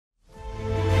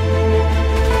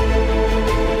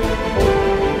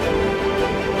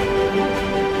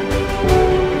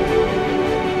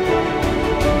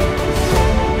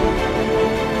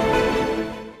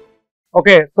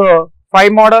Okay, so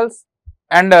 5 models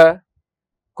and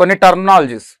కొన్ని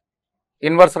terminologies: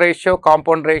 inverse ratio,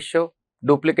 compound ratio,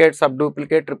 duplicate, sub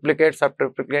duplicate, triplicate, sub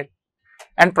triplicate,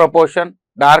 and proportion,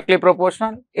 directly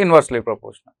proportional, inversely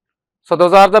proportional. So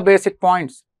those are the basic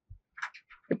points.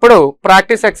 ఇప్పుడు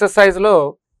practice ఎక్సర్సైజ్లో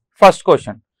first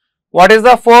question: what is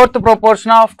the fourth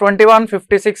proportion of 21,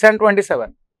 56 and 27?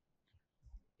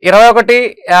 21,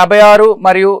 56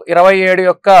 మరియు 27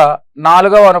 యొక్క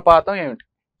 4వ అనుపాతం ఏమిటి?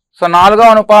 So 4వ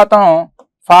అనుపాతం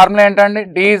formula ఏంటండి?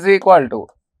 D is equal to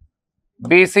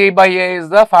BC by A is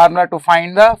the formula to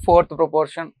find the fourth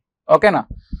proportion. ఓకేనా?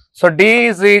 So D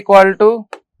is equal to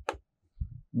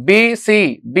BC.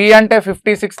 B అంటే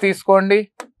 56 తీసుకోండి,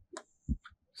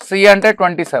 C అంటే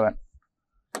 27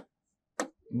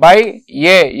 బై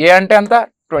A. A అంటే ఎంత?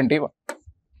 21.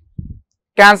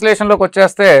 క్యాన్సిలేషన్లోకి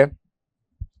వచ్చేస్తే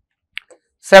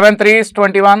 7 3s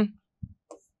 21,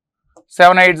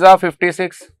 7 8s are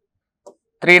 56,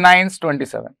 3 9s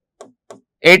 27,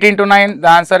 8 into 9, the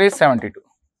answer is 72.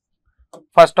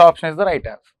 First option is the right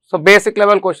answer. So basic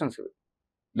level questions,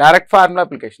 direct formula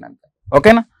application.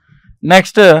 Okay na?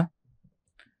 Next,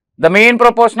 the mean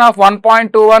proportion of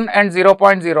 1.21 and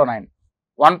 0.09.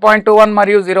 1.21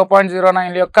 మరియు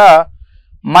 0.09 యొక్క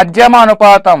మధ్యమ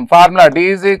అనుపాతం formula D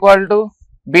is equal to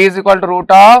B is equal to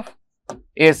root of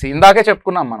AC. ఇందాకే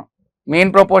చెప్పుకున్నాం మనం. Mean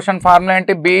proportion formula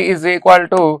ఏంటి? B is equal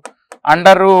to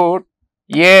under root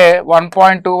A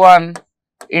 1.21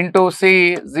 into C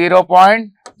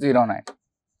 0.09.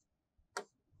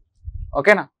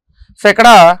 ఓకేనా? So ఇక్కడ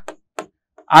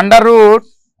under root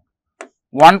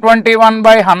 121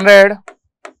 by 100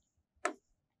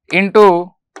 into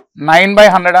 9 by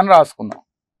 100 అని రాసుకుందాం.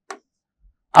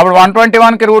 అప్పుడు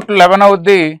 121కి రూట్ 11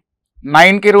 అవుద్ది,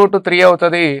 9కి రూట్ 3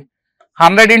 అవుతుంది.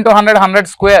 100 into 100, 100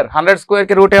 square. 100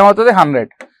 squareకి రూట్ ఏమవుతుంది? 100.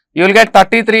 You will get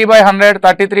 33 by 100.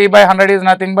 33 by 100 is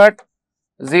nothing but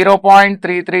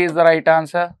 0.33 is the right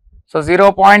answer. So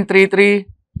 0.33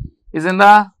 is in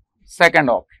the second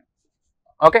option.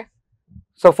 Okay.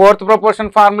 So fourth proportion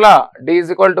formula D is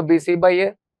equal to BC by A.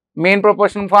 Mean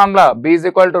proportion formula B is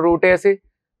equal to root AC.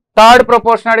 Third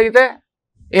proportion అడిగితే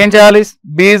ఏం చేయాలి?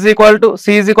 B is equal to C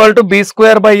is equal to B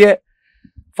square by A.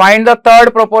 Find the third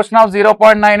proportion of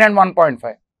 0.9 and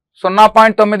 1.5.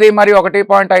 0.9 మరియు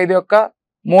 1.5 యొక్క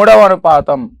మూడవ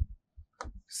అనుపాతం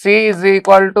C is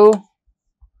equal to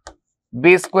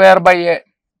B square by A.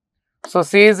 So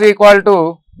C is equal to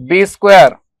B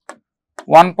square.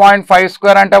 1.5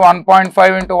 square అంటే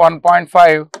 1.5 into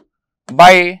 1.5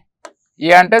 by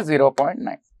A అంటే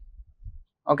 0.9.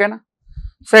 ఓకేనా?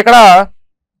 So ఇక్కడ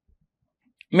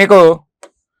మీకు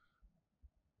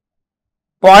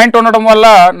point ఉండడం వల్ల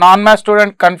నాన్ మ్యాథ్స్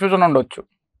స్టూడెంట్ కన్ఫ్యూజన్ ఉండొచ్చు,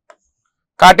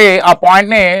 కాబట్టి ఆ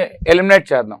పాయింట్ని ఎలిమినేట్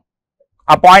చేద్దాం.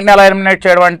 ఆ పాయింట్ని ఎలా ఎలిమినేట్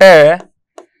చేయడం అంటే,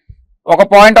 ఒక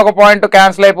పాయింట్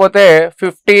క్యాన్సిల్ అయిపోతే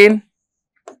 15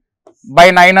 by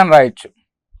 9 అని రాయొచ్చు.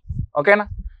 ఓకేనా?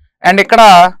 అండ్ ఇక్కడ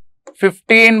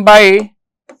 15 by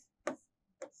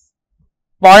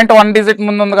పాయింట్ 1 డిజిట్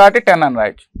ముందు ఉంది కాబట్టి 10 అని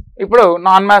రాయొచ్చు. ఇప్పుడు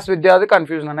నాన్ మ్యాథ్స్ విద్యార్థి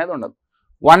కన్ఫ్యూజన్ అనేది ఉండదు.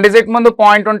 1 డిజిట్ ముందు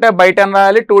పాయింట్ ఉంటే బై 10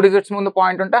 రాయాలి, 2 డిజిట్స్ ముందు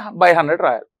పాయింట్ ఉంటే బై 100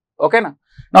 రాయాలి. ఓకేనా?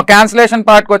 నా క్యాన్సిలేషన్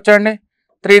పార్ట్కి వచ్చండి.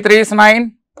 3 3s 9,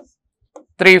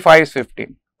 3 5s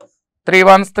 15, 3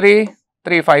 1s 3,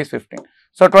 3 5s 15.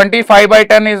 So 25 by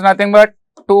 10 is nothing but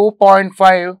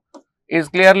 2.5 is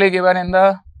clearly given in the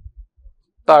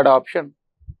third option.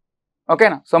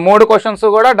 ఓకేనా? సో 3 క్వశ్చన్స్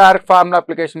కూడా డైరెక్ట్ ఫార్ములా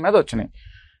అప్లికేషన్ మీద వచ్చినాయి.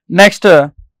 Next,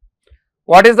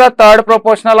 what is the third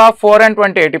proportional of 4 and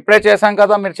 28? ఇప్పుడే చేశాం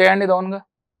కదా, మీరు చేయండి ఓన్గా.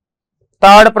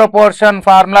 థర్డ్ ప్రపోర్షన్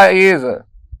ఫార్ములా ఈజ్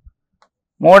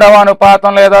మూడవ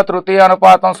అనుపాతం లేదా తృతీయ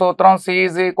అనుపాతం సూత్రం C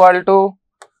is equal to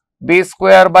B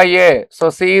square by A. So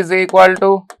C is equal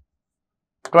to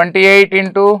 28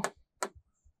 into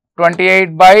 28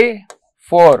 by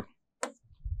 4.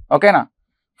 ఓకేనా?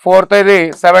 4తో ఇది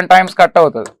 7 times కట్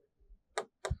అవుతుంది.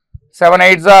 7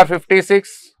 8s are 56,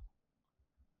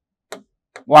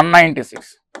 196.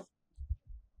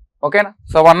 ఓకేనా?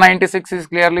 So 196 is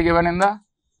clearly given in the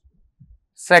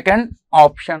second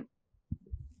option.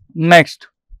 Next,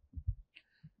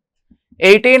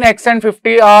 18x and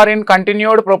 50 are in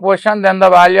continued proportion, then the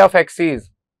value of x is.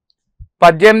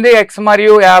 18x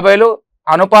మరియు 50లు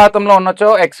అనుపాతంలో ఉన్నచో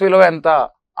x విలువ ఎంత?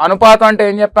 అనుపాతం అంటే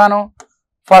ఏం చెప్పాను?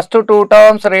 First 2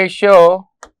 terms ratio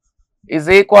is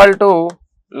equal to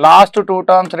last 2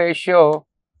 terms ratio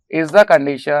is the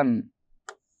condition.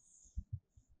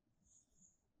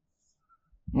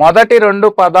 మొదటి 2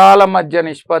 పదాల మధ్య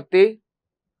నిష్పత్తి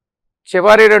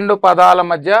చివరి 2 పదాల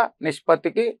మధ్య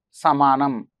నిష్పత్తికి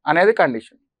సమానం అనేది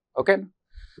condition. Okay?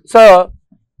 So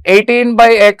 18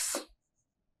 by x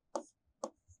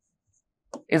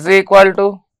is equal to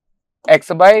x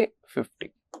by 50.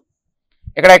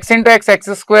 ఇక్కడ x into x, x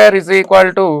square is equal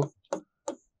to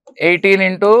 18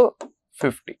 into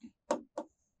 50.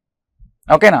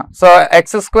 ఓకేనా? So x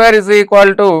square is equal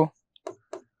to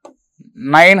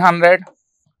 900.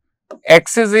 x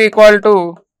is equal to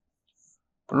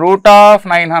root of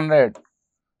 900.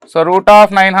 So root of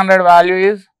 900 value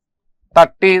is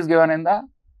 30 is given in the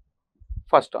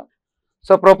first term.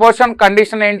 So proportion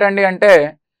condition ఏంటండి అంటే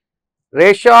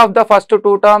ratio of the first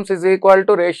two terms is equal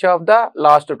to ratio of the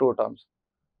last two terms.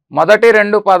 మొదటి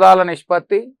రెండు పదాల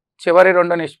నిష్పత్తి చివరి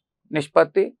రెండు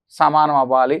నిష్పత్తి సమానం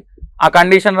అవ్వాలి. ఆ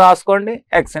కండిషన్ రాసుకోండి,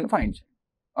 xని ఫైండ్ చేయండి.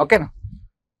 ఓకేనా?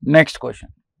 Next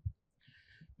question.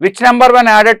 Which number when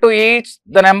added to each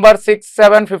the number 6,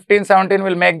 7, 15, 17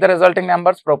 will make the resulting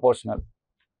numbers proportional?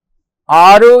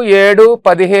 6, 7,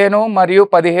 15 మరియు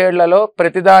 17లలో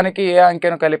ప్రతిదానికి ఏ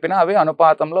అంకెను కలిపినా అవి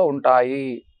అనుపాతంలో ఉంటాయి.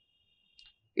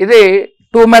 ఇది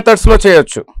 2 మెథడ్స్లో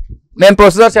చేయొచ్చు. నేను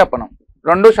ప్రొసీజర్ చెప్పను,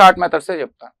 2 షార్ట్ మెథడ్సే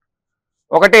చెప్తాను.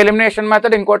 ఒకటి ఎలిమినేషన్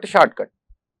మెథడ్, ఇంకోటి short cut.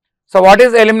 So what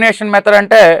is elimination method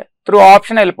అంటే త్రూ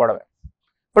ఆప్షన్ వెళ్ళిపోవడమే.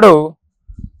 ఇప్పుడు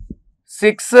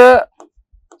 6,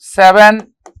 7,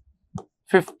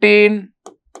 15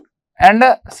 అండ్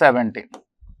 17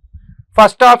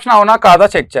 ఫస్ట్ ఆప్షన్ అవునా కాదా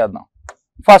చెక్ చేద్దాం.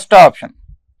 ఫస్ట్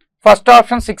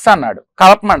ఆప్షన్ 6 అన్నాడు,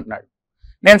 కలపమంటున్నాడు.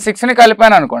 నేను 6ని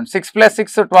కలిపాను అనుకోండి, 6 +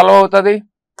 6 12 అవుతుంది,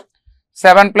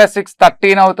 7 + 6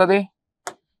 13 అవుతుంది,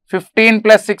 15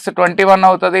 + 6 21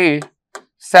 అవుతుంది,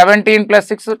 17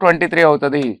 + 6 23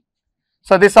 అవుతుంది.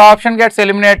 So this option gets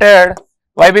eliminated.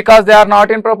 Why? Because they are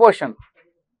not in proportion.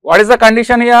 What is the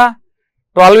condition here?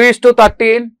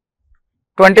 12:13,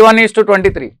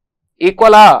 21:23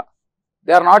 ఈక్వలా?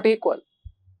 They are not equal.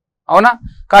 అవునా?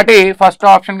 కాబట్టి first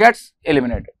option gets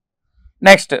eliminated.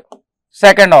 Next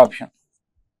second option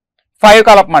 5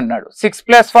 కలపమంటున్నాడు. 6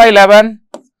 + 5 11,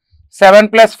 7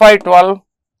 + 5 12,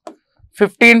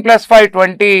 15 + 5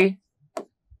 20,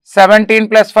 17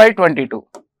 + 5 22.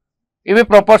 ఇవి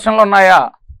ప్రపోర్షన్లో ఉన్నాయా?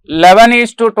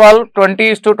 11:12,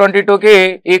 20:22కి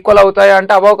ఈక్వల్ అవుతాయా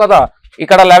అంటే అవ్వవు కదా.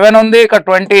 ఇక్కడ 11 ఉంది, ఇక్కడ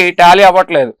 20 టాలీ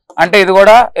అవ్వట్లేదు, అంటే ఇది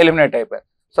కూడా ఎలిమినేట్ అయిపోయింది.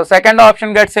 So second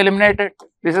option gets eliminated.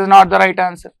 This is not the right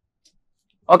answer.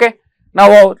 Okay, now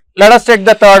let us check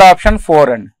the third option 4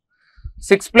 and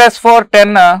 6 + 4 10,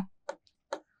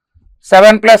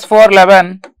 7 + 4 11,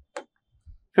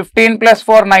 15 +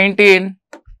 4 19,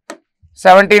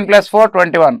 17 + 4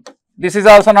 21. This is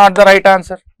also not the right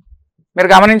answer. మీరు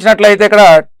గమనించినట్లయితే ఇక్కడ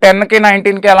 10కి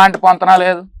 19కి ఎలాంటి పొంతన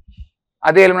లేదు,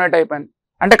 అది ఎలిమినేట్ అయిపోయింది.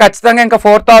 అంటే ఖచ్చితంగా ఇంకా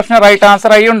ఫోర్త్ ఆప్షన్ రైట్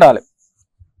ఆన్సర్ అయ్యి ఉండాలి.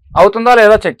 అవుతుందో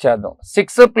లేదో చెక్ చేద్దాం.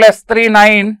 6 + 3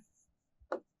 9,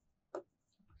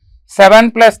 7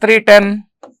 + 3 10,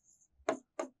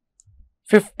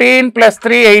 15 +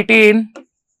 3 18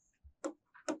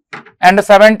 అండ్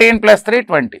 17 + 3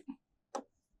 20.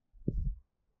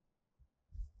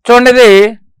 చూడండి, ఇది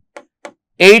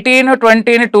 18,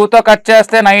 20ని 2తో కట్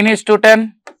చేస్తే 9:10,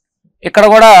 ఇక్కడ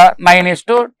కూడా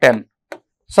 9:10.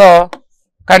 So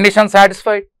condition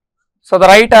satisfied. So the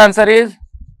right answer is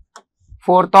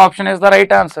fourth option is the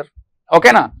right answer.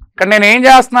 ఓకేనా? ఇక్కడ నేను ఏం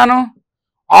చేస్తున్నాను,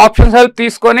 ఆప్షన్స్ హెల్ప్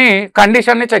తీసుకొని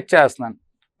కండిషన్ని చెక్ చేస్తున్నాను.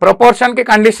 ప్రపోర్షన్కి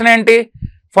కండిషన్ ఏంటి?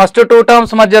 ఫస్ట్ 2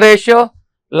 టర్మ్స్ మధ్య రేషియో,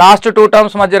 లాస్ట్ 2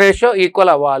 టర్మ్స్ మధ్య రేషియో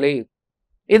ఈక్వల్ అవ్వాలి.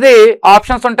 ఇది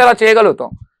ఆప్షన్స్ ఉంటే అలా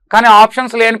చేయగలుగుతాం, కానీ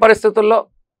ఆప్షన్స్ లేని పరిస్థితుల్లో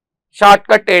షార్ట్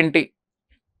కట్ ఏంటి?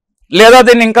 లేదా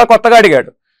దీన్ని ఇంకా కొత్తగా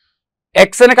అడిగాడు,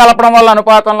 ఎక్స్ని కలపడం వల్ల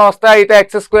అనుపాతంలో వస్తే అయితే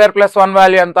x² + 1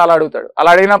 వాల్యూ ఎంత అలా అడుగుతాడు.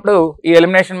 అలా అడిగినప్పుడు ఈ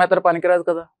ఎలిమినేషన్ మెథడ్ పనికిరాదు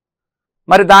కదా.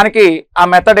 మరి దానికి ఆ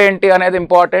మెథడ్ ఏంటి అనేది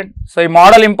ఇంపార్టెంట్. సో ఈ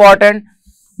మోడల్ ఇంపార్టెంట్,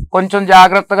 కొంచెం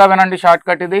జాగ్రత్తగా వినండి. షార్ట్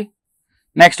కట్ ఇది.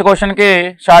 నెక్స్ట్ క్వశ్చన్కి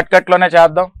షార్ట్ కట్లోనే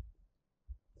చేద్దాం.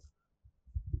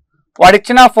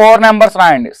 వాడిచ్చిన 4 నెంబర్స్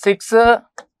రాయండి. 6,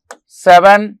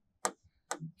 7,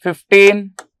 15,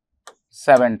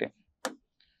 17.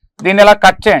 దీన్ని ఇలా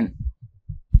కట్ చేయండి.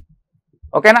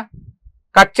 ఓకేనా?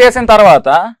 కట్ చేసిన తర్వాత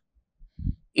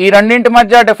ఈ రెండింటి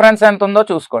మధ్య డిఫరెన్స్ ఎంత ఉందో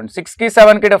చూసుకోండి. 6కి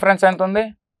 7కి డిఫరెన్స్ ఎంత ఉంది?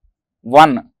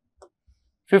 1.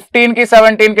 15కి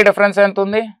 17కి డిఫరెన్స్ ఎంత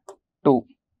ఉంది? 2.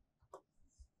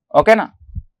 ఓకేనా?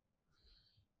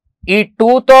 ఈ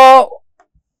 2తో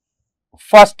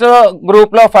ఫస్ట్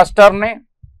గ్రూప్లో ఫస్ట్ టర్మ్ని,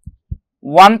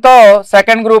 1తో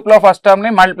సెకండ్ గ్రూప్లో ఫస్ట్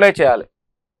టర్మ్ని మల్టిప్లై చేయాలి.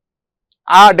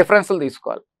 ఆ డిఫరెన్స్లు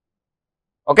తీసుకోవాలి.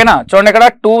 ఓకేనా? చూడండి, ఇక్కడ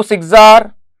 2 6 are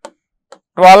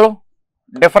 12,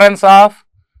 difference of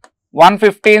 1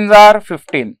 15s are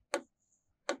 15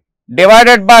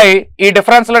 divided by ఈ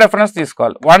డిఫరెన్స్లో డిఫరెన్స్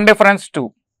తీసుకోవాలి. 1 difference 2,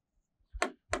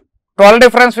 12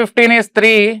 difference 15 is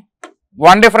 3,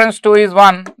 1 difference 2 is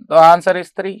 1. The answer is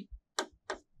 3.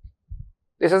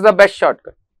 This is the best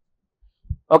shortcut.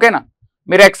 ఓకేనా?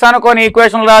 మీరు ఎక్స్ అనుకొని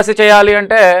ఈక్వేషన్ రాసి చేయాలి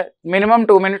అంటే మినిమం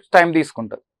 2 minutes టైం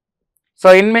తీసుకుంటుంది. సో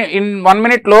ఇన్ 1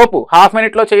 minute లోపు, హాఫ్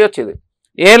మినిట్లో చేయొచ్చు. ఇది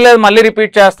ఏం లేదు, మళ్ళీ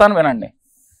రిపీట్ చేస్తాను, వినండి,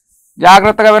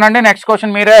 జాగ్రత్తగా వినండి. నెక్స్ట్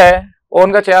క్వశ్చన్ మీరే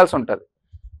ఓన్గా చేయాల్సి ఉంటుంది.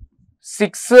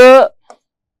 6,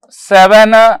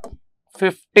 7,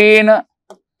 15,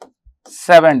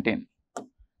 17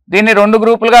 దీన్ని 2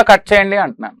 గ్రూపులుగా కట్ చేయండి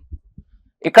అంటున్నాను.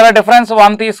 ఇక్కడ డిఫరెన్స్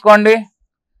 1 తీసుకోండి,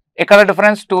 ఇక్కడ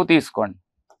డిఫరెన్స్ 2 తీసుకోండి.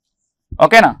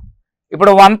 ఓకేనా?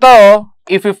 ఇప్పుడు 1తో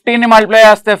ఈ 15ని మల్టిప్లై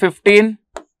చేస్తే 15,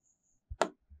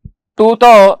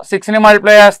 2తో 6ని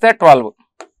మల్టిప్లై చేస్తే 12.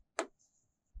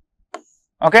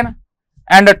 ఓకేనా?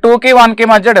 అండ్ 2కి 1కి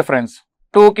మధ్య డిఫరెన్స్,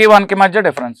 2కి 1కి మధ్య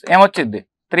డిఫరెన్స్ ఏమొచ్చింది?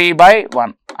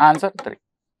 3/1. ఆన్సర్ 3.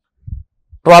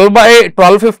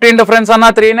 12 15 డిఫరెన్స్ అన్నా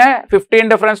 3నే, 15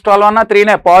 డిఫరెన్స్ 12 అన్నా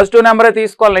 3నే. పాజిటివ్ నెంబరే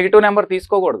తీసుకోవాలి, నెగిటివ్ నెంబర్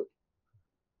తీసుకోకూడదు.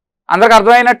 అందరికి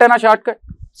అర్థమైనట్టేనా short cut?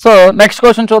 So next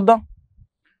question చూద్దాం.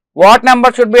 What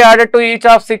number should be added to each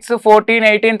of 6, 14,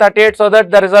 18, 38 so that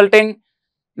the resulting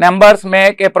numbers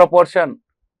make a proportion.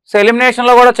 So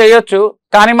ఎలిమినేషన్లో కూడా చేయొచ్చు,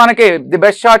 కానీ మనకి ది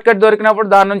బెస్ట్ షార్ట్ కట్ దొరికినప్పుడు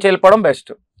దాని నుంచి వెళ్ళిపోవడం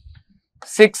బెస్ట్.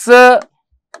 6,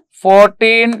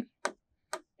 14,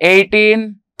 18,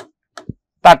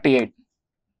 38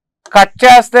 కట్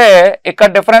చేస్తే ఇక్కడ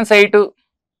డిఫరెన్స్ 8,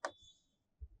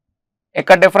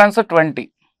 ఇక్కడ డిఫరెన్స్ 20.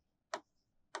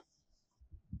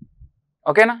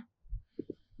 ఓకేనా?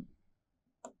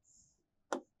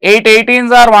 8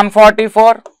 18s are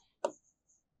 144,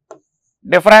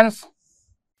 difference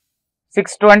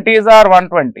 6 20s are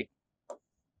 120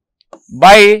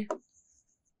 by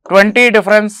 20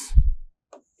 difference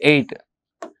 8.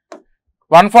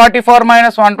 144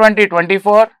 minus 120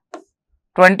 24,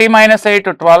 20 minus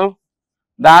 8 12.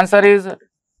 The answer is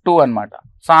 2 అన్నమాట.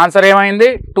 సో ఆన్సర్ ఏమైంది?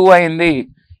 2 అయింది.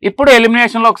 ఇప్పుడు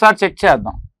ఎలిమినేషన్లో ఒకసారి చెక్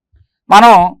చేద్దాం.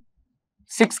 మనం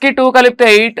 6కి 2 కలిపితే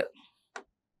 8,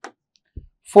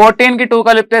 14కి 2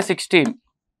 కలిపితే 16,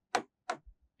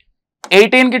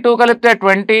 18కి 2 కలిపితే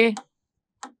 20,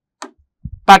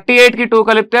 38కి 2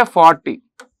 కలిపితే 40.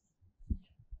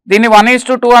 దీన్ని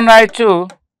 1:2 అని రాయొచ్చు,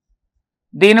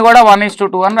 దీన్ని కూడా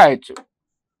 1:2 అని రాయొచ్చు.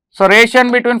 So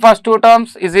రేషియన్ between first 2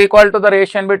 terms is equal to the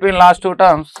రేషియన్ between last 2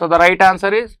 terms. So the right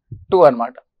answer is 2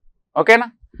 అనమాట. ఓకేనా?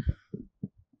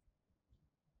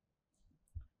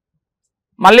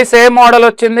 మళ్ళీ సేమ్ మోడల్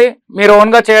వచ్చింది, మీరు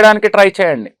ఓన్గా చేయడానికి ట్రై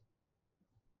చేయండి.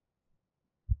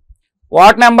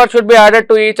 What number should be added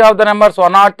to each of the numbers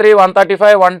 103,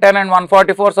 135, 110 and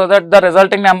 144 so that the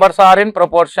resulting numbers are in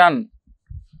proportion?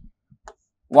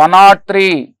 103,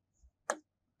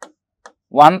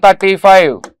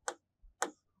 135,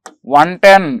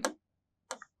 110,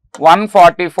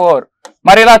 144.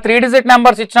 మరి ఇలా 3 digit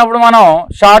నెంబర్స్ ఇచ్చినప్పుడు మనం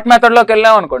షార్ట్ మెథడ్లోకి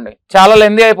వెళ్ళాం అనుకోండి, చాలా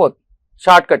లెందీ అయిపోతుంది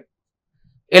షార్ట్ కట్.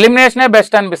 ఎలిమినేషనే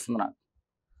బెస్ట్ అనిపిస్తుంది నాకు.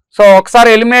 సో ఒకసారి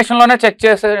ఎలిమినేషన్లోనే చెక్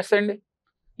చేసేసండి,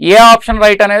 ఏ ఆప్షన్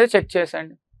రైట్ అనేది చెక్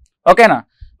చేసేయండి. ఓకేనా?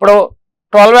 ఇప్పుడు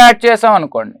 12 యాడ్ చేసాం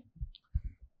అనుకోండి,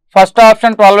 ఫస్ట్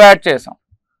ఆప్షన్ 12 యాడ్ చేసాం,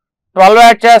 12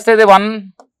 యాడ్ చేస్తే ఇది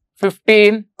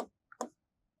 115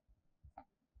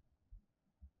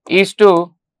 ఈజ్ టు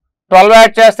 12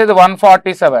 యాడ్ చేస్తే ఇది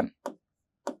 147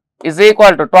 ఈజ్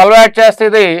ఈక్వల్ టు 12 యాడ్ చేస్తే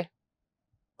ఇది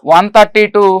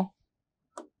 132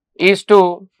 ఈజ్ టు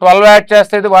 12 యాడ్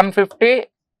చేస్తే ఇది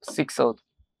 156 అవుతుంది.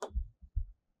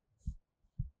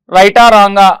 రైటా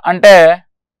రాంగా అంటే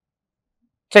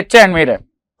చెక్ చేయండి మీరే.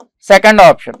 సెకండ్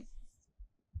ఆప్షన్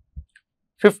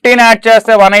 15 యాడ్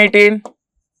చేస్తే 118,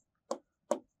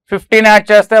 15 యాడ్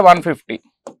చేస్తే 150,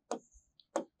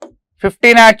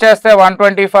 15 యాడ్ చేస్తే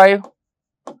 125,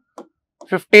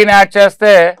 15 యాడ్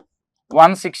చేస్తే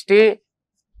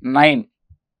 169,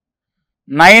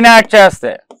 9 యాడ్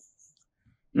చేస్తే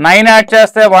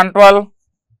 112,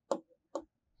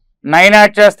 9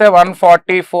 యాడ్ చేస్తే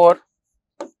 144,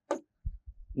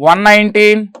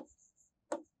 119,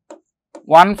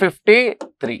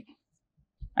 153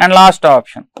 అండ్ లాస్ట్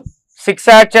ఆప్షన్ 6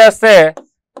 యాడ్ చేస్తే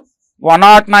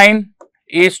 109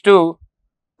 is to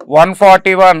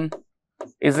 141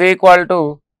 is equal to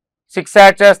 6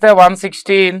 add చేస్తే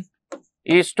 116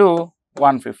 ఈజ్ టు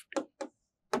 150.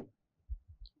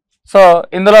 సో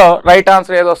ఇందులో రైట్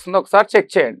ఆన్సర్ ఏది వస్తుందో ఒకసారి చెక్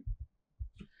చేయండి.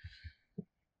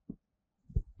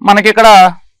 మనకి ఇక్కడ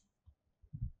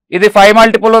ఇది 5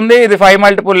 మల్టిపుల్ ఉంది, ఇది 5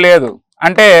 మల్టిపుల్ లేదు,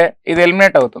 అంటే ఇది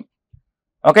ఎలిమినేట్ అవుతుంది.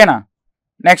 ఓకేనా?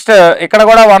 నెక్స్ట్ ఇక్కడ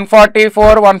కూడా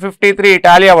 144, 153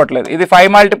 టాలీ అవ్వట్లేదు, ఇది 5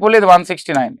 మల్టిపుల్, ఇది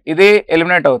 169, ఇది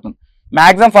ఎలిమినేట్ అవుతుంది.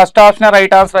 Maximum first option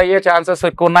right answer అయ్యే ఛాన్సెస్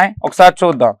ఎక్కువ ఉన్నాయి. ఒకసారి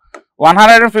చూద్దాం.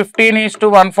 115 is to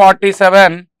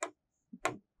 147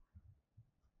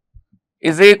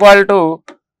 is equal to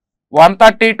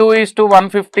 132 is to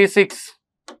 156.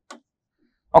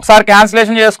 ఒకసారి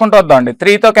క్యాన్సిలేషన్ చేసుకుంటూ వద్దామండి.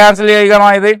 3తో క్యాన్సిల్ చేయగలమా?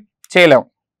 ఇది చేయలేము.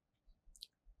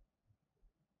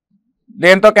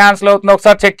 దేంతో క్యాన్సిల్ అవుతుందో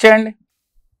ఒకసారి చెక్ చేయండి.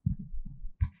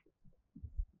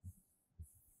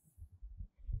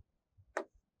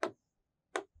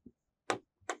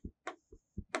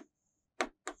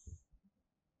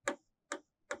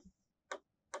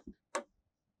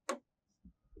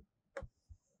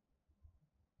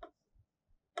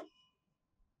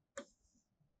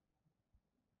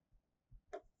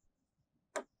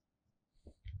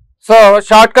 సో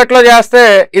షార్ట్ కట్ లో చేస్తే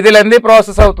ఇది లెందీ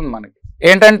ప్రాసెస్ అవుతుంది మనకి.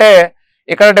 ఏంటంటే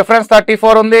ఇక్కడ డిఫరెన్స్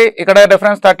 34 ఉంది, ఇక్కడ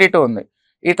డిఫరెన్స్ 32 ఉంది.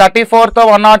 ఈ 34తో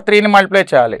 103ని మల్టిప్లై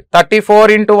చేయాలి. 34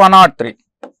 ఇంటూ 103,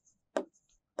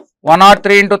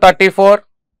 103 ఇంటూ 34.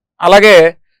 అలాగే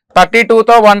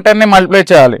 32తో 110ని మల్టిప్లై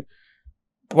చేయాలి.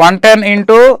 110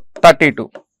 ఇంటూ 32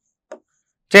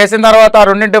 చేసిన తర్వాత ఆ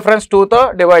రెండింటి డిఫరెన్స్ 2తో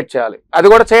డివైడ్ చేయాలి. అది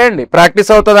కూడా చేయండి, ప్రాక్టీస్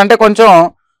అవుతుంది. అంటే కొంచెం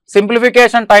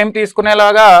సింప్లిఫికేషన్ టైం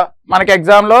తీసుకునేలాగా మనకి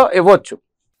ఎగ్జామ్లో ఇవ్వచ్చు.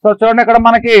 సో చూడండి, ఇక్కడ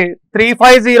మనకి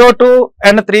 3502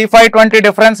 అండ్ 3520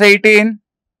 డిఫరెన్స్ 18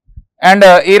 అండ్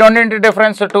ఈ రెండింటి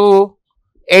difference 2.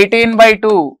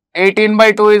 18/2,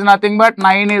 18/2 is nothing but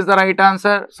 9 is the right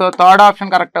answer. So third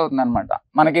option correct అవుతుంది అనమాట.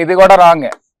 మనకి ఇది కూడా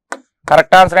రాంగే.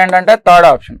 కరెక్ట్ ఆన్సర్ ఏంటంటే థర్డ్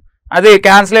ఆప్షన్. అది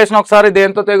క్యాన్సిలేషన్ ఒకసారి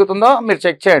దేంతో తెగుతుందో మీరు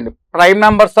చెక్ చేయండి. ప్రైమ్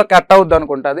నెంబర్స్తో కట్ అవుద్ది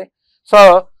అనుకుంటుంది. సో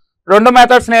 2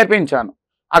 మెథడ్స్ నేర్పించాను.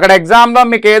 అక్కడ ఎగ్జామ్లో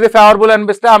మీకు ఏది ఫేవరబుల్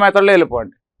అనిపిస్తే ఆ మెథడ్లో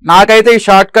వెళ్ళిపోండి. నాకైతే ఈ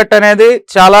షార్ట్ కట్ అనేది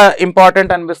చాలా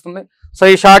ఇంపార్టెంట్ అనిపిస్తుంది. సో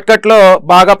ఈ షార్ట్ కట్లో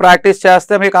బాగా ప్రాక్టీస్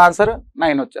చేస్తే మీకు ఆన్సర్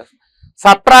 9 వచ్చేస్తుంది.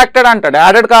 సబ్ట్రాక్టెడ్ అంటాడు,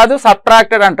 యాడెడ్ కాదు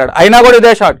సబ్ట్రాక్టెడ్ అంటాడు, అయినా కూడా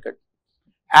ఇదే షార్ట్ కట్.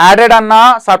 యాడెడ్ అన్నా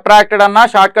సబ్ట్రాక్టెడ్ అన్నా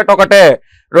షార్ట్ కట్ ఒకటే.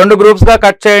 2 గ్రూప్స్గా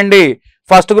కట్ చేయండి.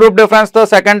 First group డిఫరెన్స్తో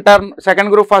second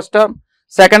group first term,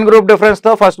 second group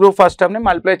డిఫరెన్స్తో first group first టర్మ్ని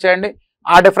multiply చేయండి.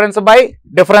 ఆ డిఫరెన్స్ బై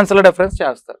డిఫరెన్స్లో డిఫరెన్స్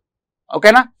చేస్తారు.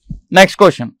 ఓకేనా? Next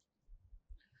question.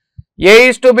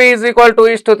 A:B =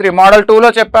 2:3. మోడల్ 2లో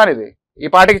చెప్పాను. ఇది ఈ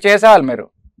పాటికి చేసేయాలి మీరు.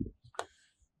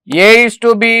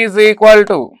 A:B =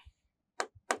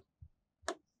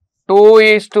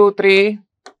 2:3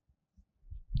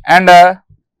 and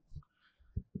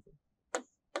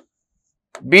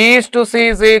B:C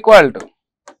 =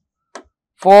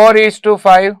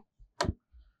 4:5.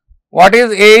 What is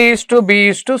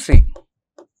A:B:C?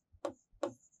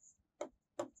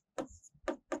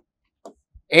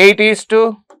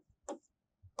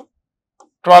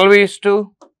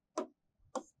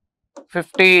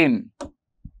 8:12:15.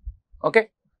 Okay,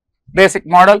 basic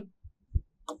model.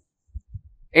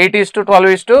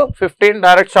 8:12:15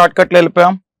 direct short కట్లు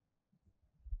వెళ్ళిపోయాం.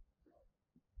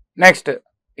 నెక్స్ట్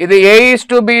ఇది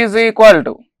A:B ఈజ్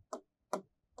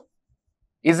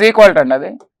ఈక్వల్ అండి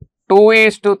అది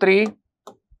 2:3.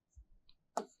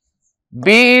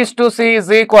 B:C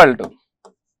is equal to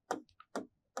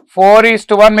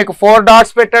 4:1. మీకు 4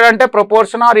 డాట్స్ పెట్టాడంటే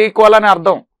ప్రపోర్షన్ ఆర్ ఈక్వల్ అని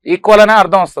అర్థం, ఈక్వల్ అనే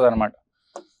అర్థం వస్తుంది అనమాట.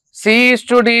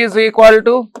 C:D is equal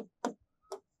to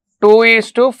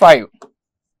 2:5.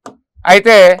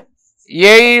 అయితే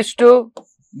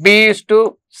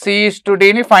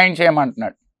A:B:C:Dని ఫైండ్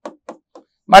చేయమంటున్నాడు.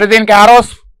 మరి దీనికి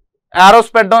యారోస్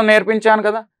పెట్టడం నేర్పించాను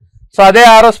కదా. సో అదే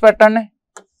యారోస్ పెట్టండి.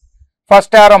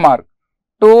 First arrow mark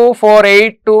 2, 4,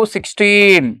 8 to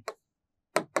 16.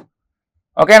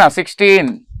 ఓకేనా? 16.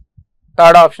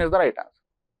 Third option is the right answer.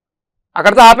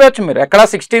 అక్కడితో ఆపేయచ్చు మీరు. ఎక్కడ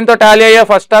 16తో టాలీ అయ్యే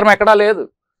ఫస్ట్ టర్మ్ ఎక్కడా లేదు.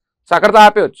 సో అక్కడితో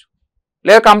ఆపేయచ్చు.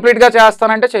 లేదు కంప్లీట్గా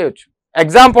చేస్తానంటే చేయొచ్చు.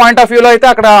 ఎగ్జామ్ పాయింట్ ఆఫ్ వ్యూలో అయితే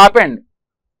అక్కడ ఆపేయండి,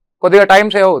 కొద్దిగా టైం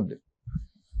సేవ్ అవుద్ది.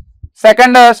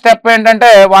 సెకండ్ స్టెప్ ఏంటంటే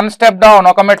 1 స్టెప్ డౌన్,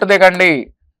 ఒక మెట్టు దిగండి.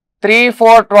 3,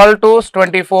 4, 12 to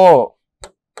 24.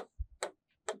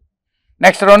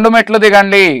 నెక్స్ట్ 2 మెట్లు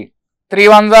దిగండి. 3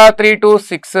 1s 3 2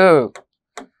 6.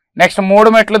 నెక్స్ట్ 3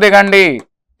 మెట్లు దిగండి.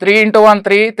 3 × 1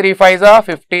 3, 3 5s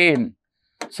 15.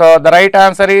 So the right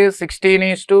answer is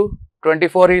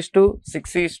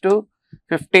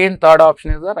 16:24:6:15. Third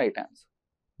option is the right answer.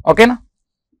 ఓకేనా?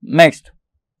 నెక్స్ట్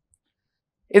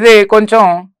ఇది కొంచెం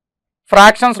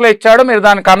ఫ్రాక్షన్స్లో ఇచ్చాడు, మీరు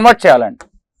దాన్ని కన్వర్ట్ చేయాలండి.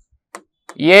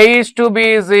 A:B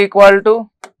is equal to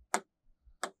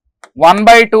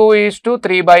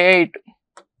 1/2:3/8.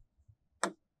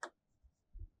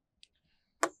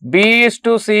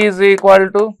 B:C is equal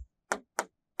to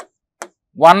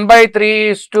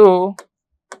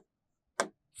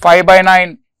 1/3:5/9.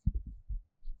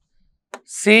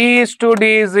 C:D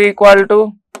is equal to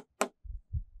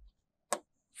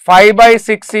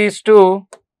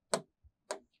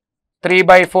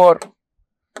 5/6:3/4.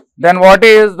 Then what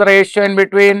is the ratio in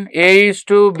between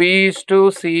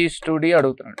A:B:C:D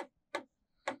అడుగుతున్నాడు.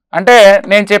 అంటే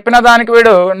నేను చెప్పిన దానికి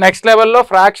వీడు నెక్స్ట్ లెవెల్లో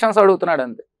ఫ్రాక్షన్స్ అడుగుతున్నాడు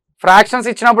అంతే. ఫ్రాక్షన్స్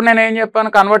ఇచ్చినప్పుడు నేను ఏం చెప్పాను,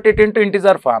 convert it into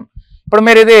integer form. ఇప్పుడు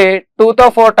మీరు ఇది 2తో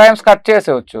 4 టైమ్స్ కట్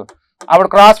చేసేవచ్చు. అప్పుడు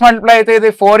క్రాస్ మల్టిప్లై అయితే ఇది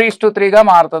 4:3గా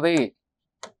మారుతుంది.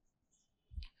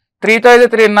 3తో ఇది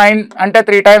 9 అంటే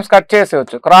 3 టైమ్స్ కట్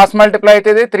చేసేవచ్చు. క్రాస్ మల్టిప్లై అయితే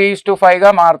ఇది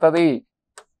 3:5గా మారుతుంది.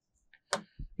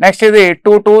 నెక్స్ట్ ఇది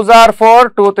 2 2s 4,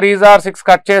 2 3s 6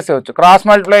 cut చేసేవచ్చు. Cross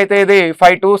multiply అయితే ఇది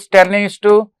 5 2s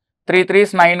 10, 3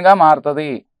 3s 9గా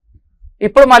మారుతుంది.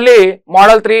 ఇప్పుడు మళ్ళీ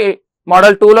మోడల్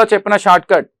 2లో చెప్పిన షార్ట్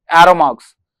కట్ యారో మార్క్స్.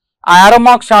 ఆ యారో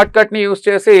మార్క్స్ షార్ట్ కట్ని యూజ్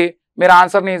చేసి మీరు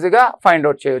ఆన్సర్ని ఈజీగా ఫైండ్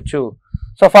అవుట్ చేయొచ్చు.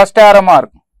 So first arrow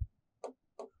mark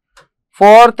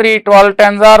 4 3 12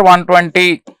 10s are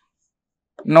 120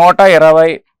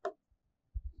 120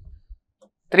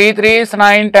 3 3s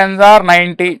 9 10s are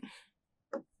 90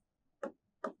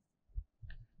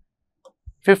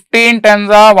 15 10s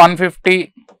are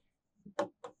 150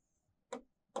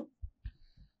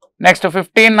 next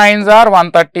 15 9s are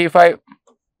 135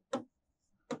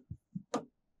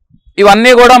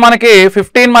 ఇవన్నీ కూడా మనకి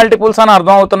 15 మల్టిపుల్స్ అని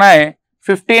అర్థం అవుతున్నాయి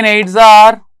 15 8s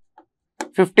are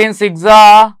 15 6s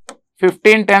are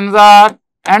 15 10s are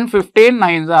and 15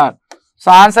 9s are so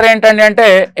answer ఏంటండి అంటే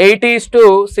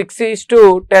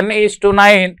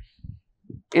 8:6:10:9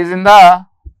 is in the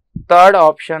third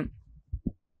option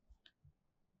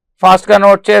ఫాస్ట్గా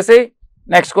note చేసి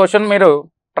నెక్స్ట్ క్వశ్చన్ మీరు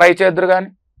ట్రై చేద్దరు కానీ